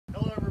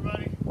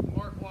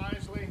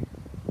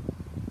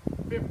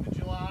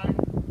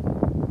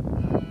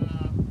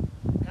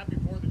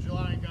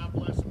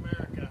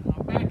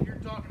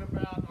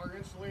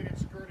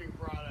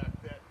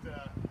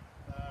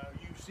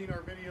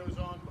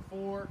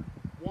before.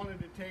 Wanted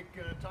to take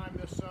time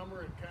this summer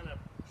and kind of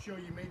show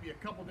you maybe a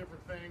couple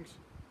different things,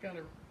 kind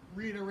of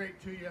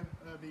reiterate to you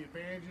the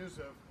advantages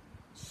of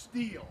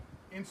steel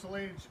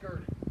insulated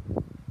skirting.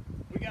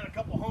 We got a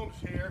couple homes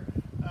here,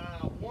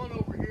 one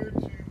over here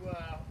to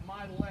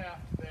my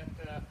left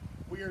that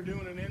we are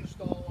doing an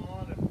install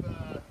on. If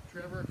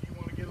Trevor, if you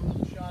want to get a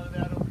little shot of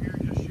that over here,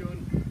 just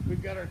showing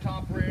we've got our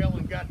top rail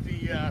and got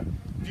the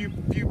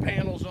few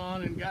panels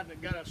on and got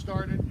it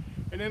started.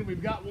 And then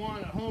we've got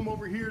a home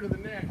over here to the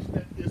next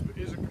that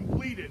is a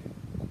completed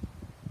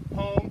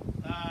home,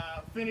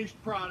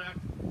 finished product.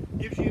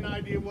 Gives you an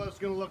idea what it's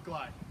going to look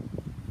like.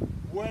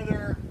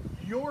 Whether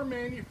your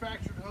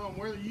manufactured home,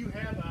 whether you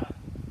have a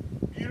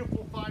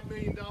beautiful $5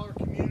 million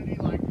community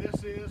like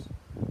this is,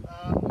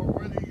 or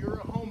whether you're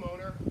a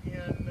homeowner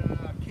in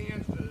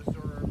Kansas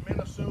or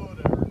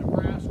Minnesota or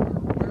Nebraska or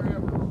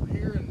wherever, or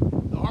here in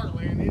the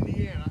heartland,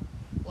 Indiana,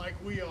 like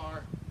we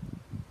are,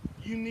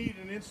 you need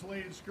an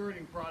insulated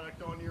skirting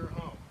product on your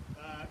home.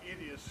 It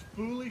is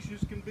foolish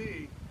as can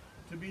be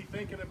to be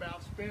thinking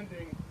about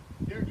spending,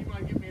 Derek, you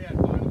might give me that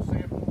vinyl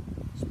sample,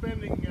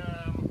 spending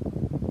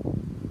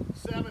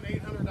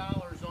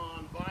 $700–800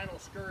 on vinyl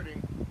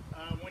skirting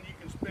when you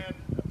can spend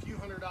a few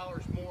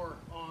 $100s more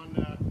on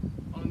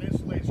an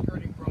insulated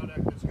skirting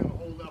product that's going to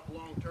hold up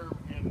long term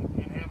and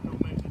have no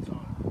maintenance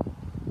on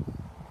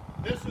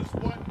it. This is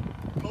what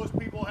most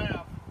people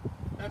have.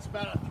 That's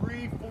about a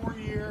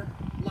 3–4 year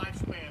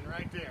lifespan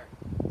right there.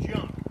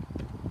 Junk.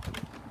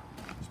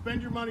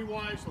 Spend your money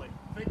wisely.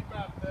 Think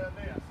about this.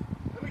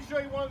 Let me show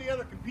you one of the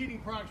other competing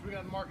products we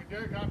got in the market.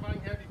 Derek, if I can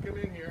have you come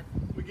in here,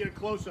 we get a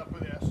close-up of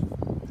this.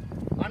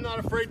 I'm not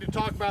afraid to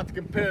talk about the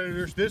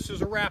competitors. This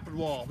is a rapid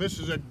wall. This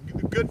is a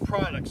good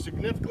product,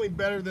 significantly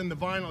better than the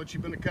vinyl that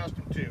you've been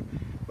accustomed to.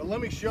 But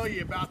let me show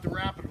you about the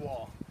rapid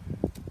wall.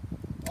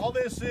 All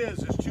this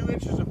is 2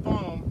 inches of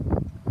foam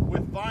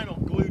with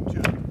vinyl glued to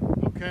it,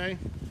 okay?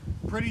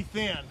 Pretty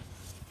thin.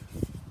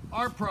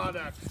 Our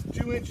product,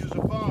 2 inches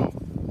of foam,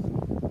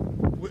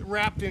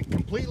 wrapped in,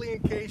 completely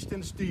encased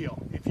in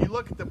steel. If you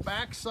look at the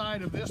back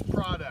side of this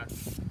product,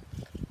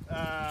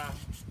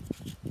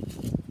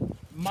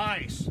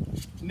 mice,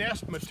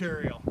 nest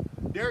material.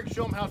 Derek,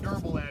 show them how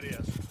durable that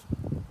is.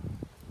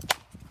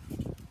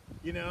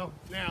 You know,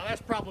 now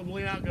that's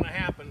probably not going to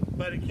happen,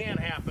 but it can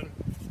happen,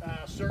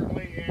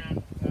 certainly,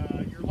 and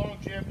your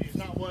longevity is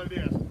not what it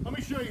is. Let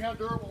me show you how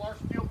durable our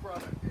steel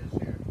product is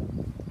here.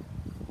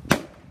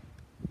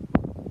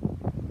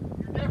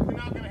 You're definitely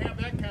not going to have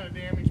that kind of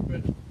damage,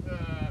 but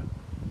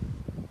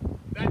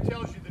that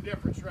tells you the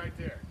difference right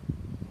there.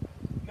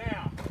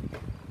 Now,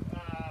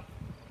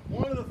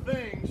 one of the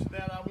things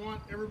that I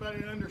want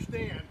everybody to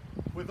understand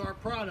with our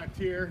product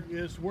here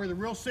is where the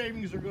real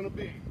savings are going to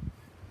be.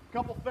 A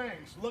couple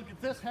things. Look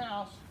at this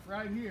house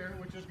right here,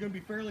 which is going to be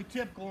fairly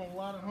typical in a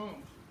lot of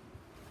homes.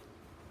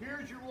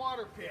 Here's your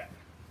water pit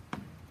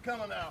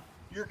coming up.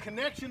 Your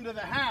connection to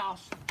the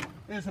house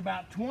is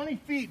about 20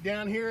 feet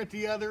down here at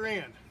the other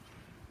end.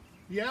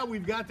 Yeah,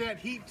 we've got that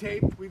heat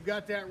tape, we've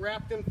got that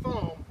wrapped in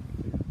foam,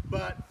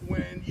 but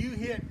when you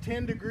hit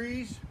 10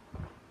 degrees,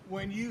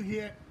 when you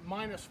hit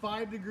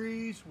 -5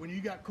 degrees, when you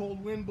got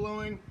cold wind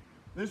blowing,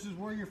 this is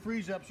where your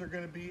freeze-ups are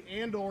going to be,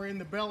 and or in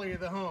the belly of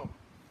the home.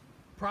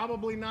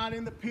 Probably not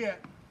in the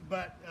pit,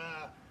 but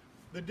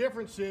the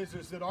difference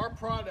is that our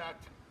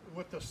product,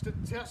 with the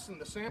tests and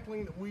the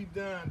sampling that we've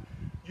done,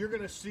 you're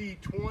going to see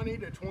 20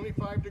 to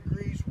 25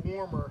 degrees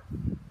warmer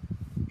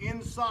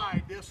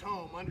inside this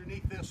home,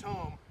 underneath this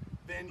home,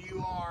 than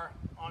you are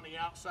on the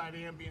outside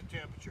ambient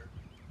temperature.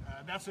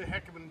 That's a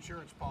heck of an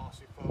insurance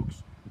policy,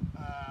 folks.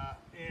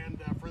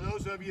 And for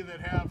those of you that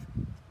have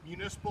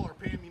municipal or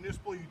paying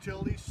municipal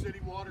utilities,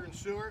 city water and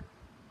sewer,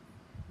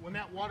 when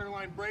that water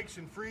line breaks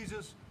and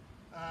freezes,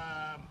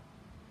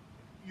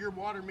 your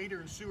water meter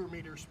and sewer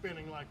meter is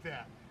spinning like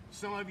that.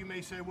 Some of you may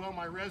say, well,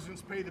 my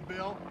residents pay the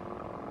bill.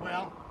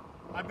 Well,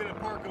 I've been a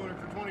park owner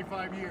for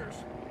 25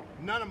 years.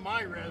 None of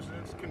my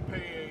residents can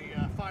pay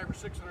a $500 or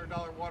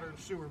 $600 water and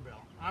sewer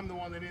bill. I'm the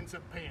one that ends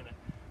up paying it.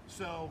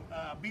 So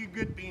be a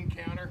good bean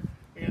counter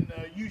and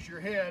use your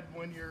head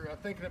when you're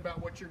thinking about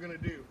what you're going to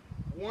do.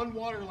 One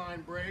water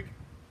line break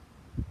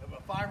of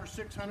a $500 or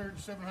 $600,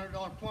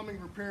 $700 plumbing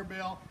repair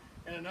bill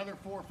and another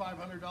 $400 or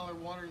 $500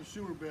 water and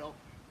sewer bill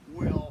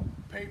will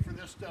pay for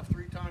this stuff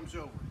 3 times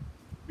over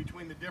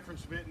between the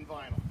difference of it and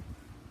vinyl.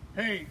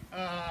 Hey,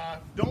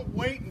 don't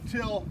wait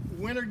until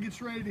winter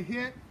gets ready to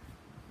hit.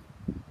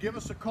 Give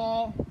us a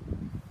call.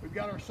 We've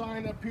got our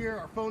sign up here,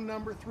 our phone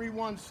number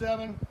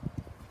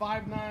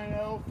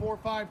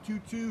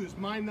 317-590-4522 is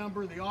my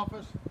number, the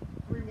office,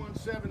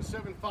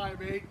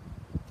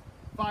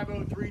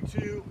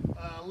 317-758-5032.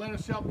 Let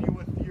us help you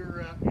with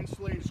your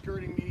insulated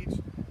skirting needs.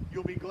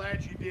 You'll be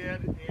glad you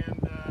did,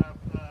 and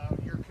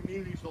your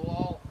communities will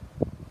all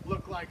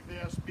look like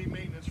this, be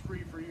maintenance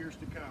free for years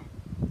to come.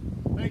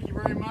 Thank you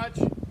very much.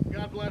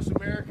 God bless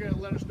America,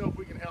 and let us know if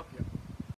we can